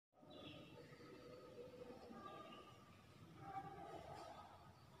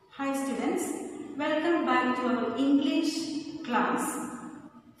students, welcome back to our English class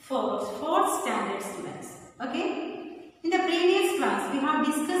for 4th standard students. Okay, in the previous class we have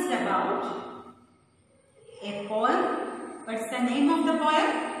discussed about a poem. What's the name of the poem?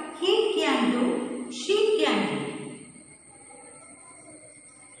 He can do, she can do.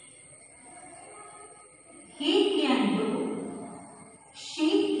 He can do,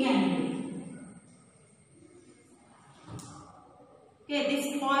 she can do. Okay,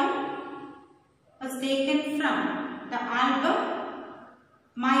 this poem was taken from the album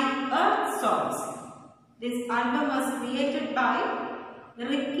My Earth Songs. This album was created by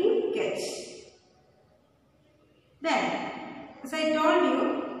Ricky Ketch. Then, as I told you,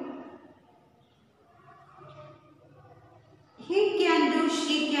 he can do,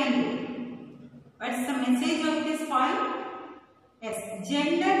 she can do. What's the message of this poem? Yes,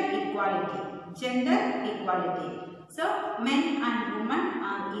 gender equality. Gender equality. So, men and women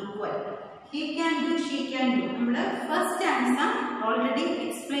are equal. He can do, she can do. We first answer already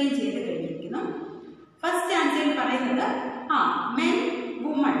explained. First answer is men,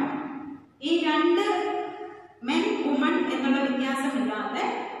 women. This men, women എന്നുള്ള വ്യത്യാസമില്ലാതെ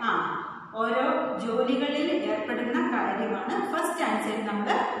ഓരോ ജോലികളിൽ ഏർപ്പെടുന്ന കാര്യമാണ് first ആൻസറിൽ നമ്മൾ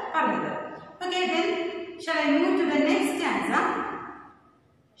പറഞ്ഞത്. Okay, then shall I move to the next answer?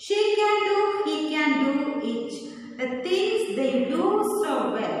 She can do, he can do it. The things they do so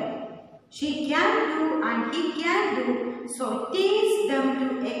well. She can do and he can do, so teach them to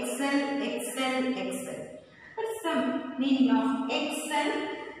excel, excel, excel. What's the meaning of excel?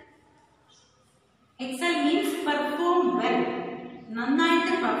 Excel means perform well.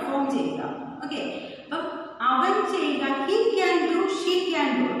 നന്നായിട്ട് perform ചെയ്യുക. Okay, അപ്പം അവൻ ചെയ്യുക, he can do, she can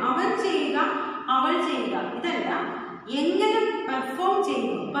do. അവൻ ചെയ്യുക, അവൾ ചെയ്യുക. ഇതല്ല, എങ്ങനെ പെർഫോം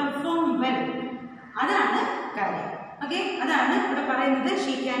ചെയ്യുന്നു, പെർഫോം വെൽ, അതാണ് കാര്യം. ഓക്കെ, അതാണ് ഇവിടെ പറയുന്നത്.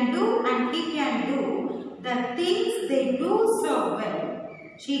 She can do and he can do the things they do so well.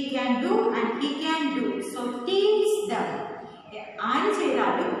 She can do and he can do, so teach them. ആര്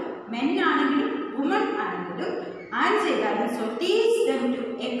ചെയ്താലും, men ആണെങ്കിലും women ആണെങ്കിലും ആര് ചെയ്താലും, so teach them to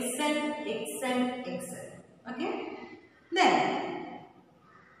excel, excel, excel. Okay, then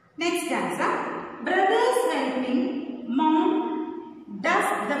next answer. Brothers helping mom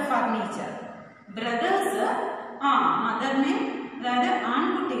dust the furniture. Brothers മദറിനെ, അതായത്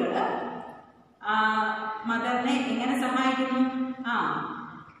ആൺകുട്ടികള് മദറിനെ എങ്ങനെ സഹായിക്കുന്നു?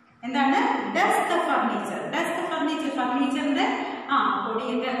 എന്താണ്? Dust the furniture. Dust the furniture, ഫർണിച്ചറിന്റെ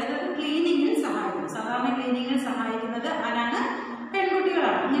പൊടിയൊക്കെ, അതായത് ക്ലീനിങ്ങിൽ സഹായിക്കും. സാധാരണ ക്ലീനിങ്ങിൽ സഹായിക്കുന്നത് ആരാണ്?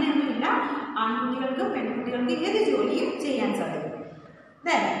 പെൺകുട്ടികളാണ്. അങ്ങനെയൊന്നുമില്ല, ആൺകുട്ടികൾക്ക് പെൺകുട്ടികൾക്ക് ഏത് ജോലിയും ചെയ്യാൻ സാധിക്കും.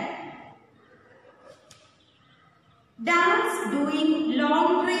 Then dance doing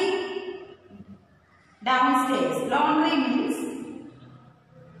laundry downstairs. Laundry means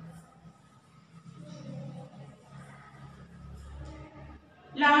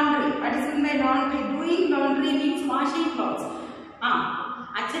laundry. What is meant by laundry? Doing laundry means washing clothes.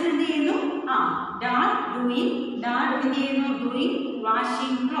 അച്ഛൻ എന്ത് ചെയ്യുന്നു? Dad എന്ത് ചെയ്യുന്നു? Doing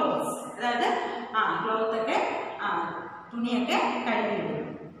washing clothes. അതായത് ക്ലോത്ത് ഒക്കെ, തുണിയൊക്കെ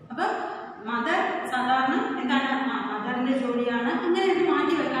കഴുകിയിടുന്നു. അപ്പൊ മദർ സാധാരണ എന്താണ്? മദറിന്റെ ജോലിയാണ്. അങ്ങനെ ഒന്നും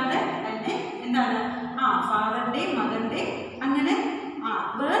മാറ്റി വെക്കാതെ തന്നെ എന്താണ്? ഫാദറിന്റെ, മദറിന്റെ, അങ്ങനെ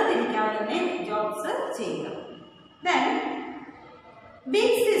വേർതിരിക്കാതെ തന്നെ ജോബ്സ് ചെയ്യുക. Then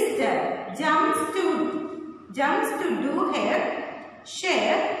big sister jumps to do her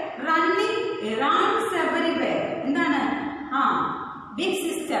share, running errands everywhere. എന്താണ്? ബിഗ്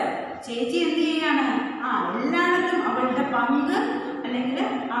സിസ്റ്റർ ചേച്ചി എന്ത് ചെയ്യാണ്? എല്ലായിടത്തും അവളുടെ പങ്ക്, അല്ലെങ്കിൽ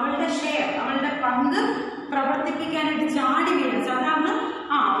അവളുടെ ഷെയർ, അവളുടെ പങ്ക് പ്രവർത്തിപ്പിക്കാനായിട്ട് ചാടി വീഴും. സാധാരണ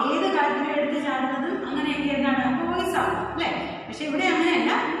ഏത് കാര്യത്തിലും എടുത്ത് ചാടുന്നതും അങ്ങനെയൊക്കെ എന്താണ്? ബോയ്സ് ആണ്, അല്ലെ? പക്ഷെ ഇവിടെ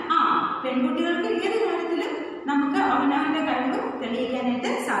അങ്ങനെയല്ല. പെൺകുട്ടികൾക്ക് ഏത് കാര്യത്തിലും നമുക്ക് അവനവന്റെ കഴിവ് തെളിയിക്കാനായിട്ട്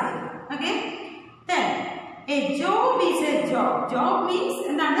സാധിക്കും. Okay, a job is a job. Job means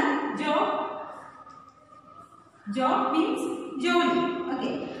എന്താണ്? Job means ജോലി.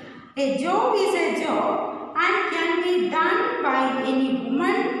 Okay, a job is a job and can be done by any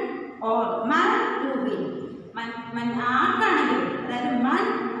woman or man who will. ആർക്കാണെങ്കിലും,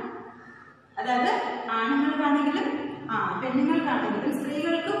 അതായത് ആണുങ്ങൾക്കാണെങ്കിലും പെണ്ണുങ്ങൾക്കാണെങ്കിലും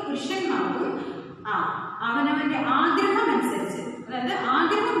സ്ത്രീകൾക്കും പുരുഷന്മാർക്കും അവനവന്റെ ആഗ്രഹം അനുസരിച്ച്, അതായത്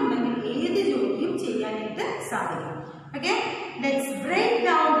ആഗ്രഹമുണ്ടെങ്കിൽ ഏത് ജോലിയും ചെയ്യാനായിട്ട് സാധിക്കും. Okay, let's break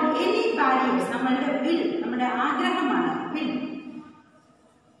down any barriers. നമ്മളുടെ വിൽ, നമ്മുടെ ആഗ്രഹമാണ് വിൽ.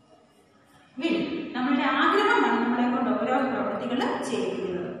 നമ്മളുടെ ആഗ്രഹമാണ് നമ്മളെ കൊണ്ട് ഓരോ പ്രവൃത്തികൾ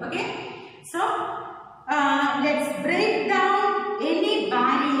ചെയ്യിക്കുന്നത്. Okay, so let's break down any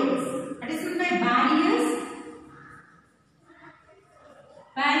barriers. What is meant by barriers?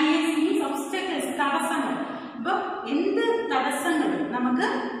 Barriers means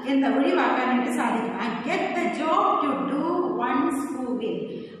എന്താ ഒഴിവാക്കാനായിട്ട് സാധിക്കും. And get the job to do once who will.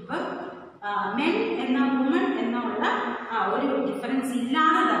 അപ്പം മെൻ എന്ന വുമൺ എന്നുള്ള ഒരു ഡിഫറൻസ്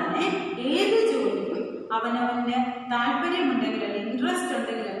ഇല്ലാതെ തന്നെ ഏത് ജോലിയും അവനവന്റെ താല്പര്യമുണ്ടെങ്കിൽ അല്ലെങ്കിൽ ഇൻട്രസ്റ്റ്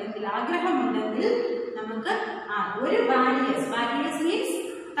ഉണ്ടെങ്കിൽ അല്ലെങ്കിൽ ആഗ്രഹമുണ്ടെങ്കിൽ നമുക്ക് ഒരു ബാരിയേഴ്സ് മീൻസ്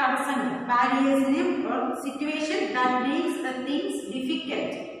തടസ്സങ്ങൾ, ബാരിയേഴ്സിനെ situation that makes the things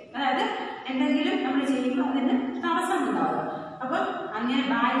difficult, അതായത് എന്തെങ്കിലും നമ്മൾ ചെയ്യുമ്പോൾ അതിന് തടസ്സമുണ്ടാവും. അപ്പം അങ്ങനെ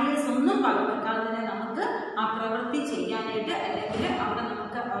ബാരിയേഴ്സ് ഒന്നും പകർത്താതെ തന്നെ നമുക്ക് ആ പ്രവൃത്തി ചെയ്യാനായിട്ട് അല്ലെങ്കിൽ അവിടെ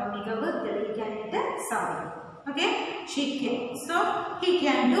നമുക്ക് മികവ് തെളിയിക്കാനായിട്ട് സാധിക്കും. Okay, she can. So he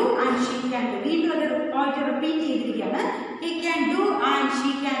can do and she can do. വീണ്ടും അത് പോയിന്റ് റിപ്പീറ്റ് ചെയ്തിരിക്കുകയാണ്. He can do and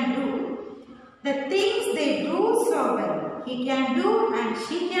she can do the things they do so well. He can do and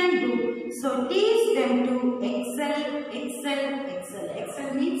she can do. So teach them to excel. Excel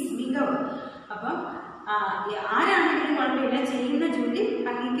means മികവ്. അപ്പം ആരാണെങ്കിലും കുഴപ്പമില്ല, ചെയ്യുന്ന ജോലി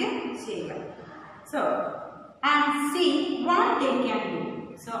ഭംഗിക്ക് ചെയ്യുക. So and see what they can do.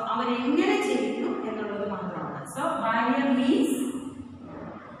 So അവരെങ്ങനെ ചെയ്യുന്നു എന്നുള്ളത് മാത്രമാണ്. So barrier means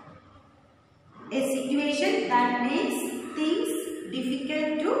a situation that makes things difficult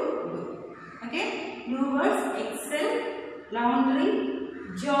to do. Okay, new words: excel, laundry,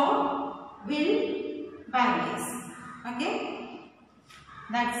 job, will, barriers. Okay,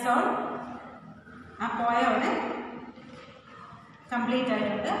 that's all. ആ പോയോടെ complete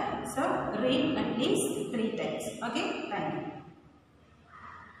ആയിട്ടുണ്ട്. So read at least 3 times. Okay, thank you.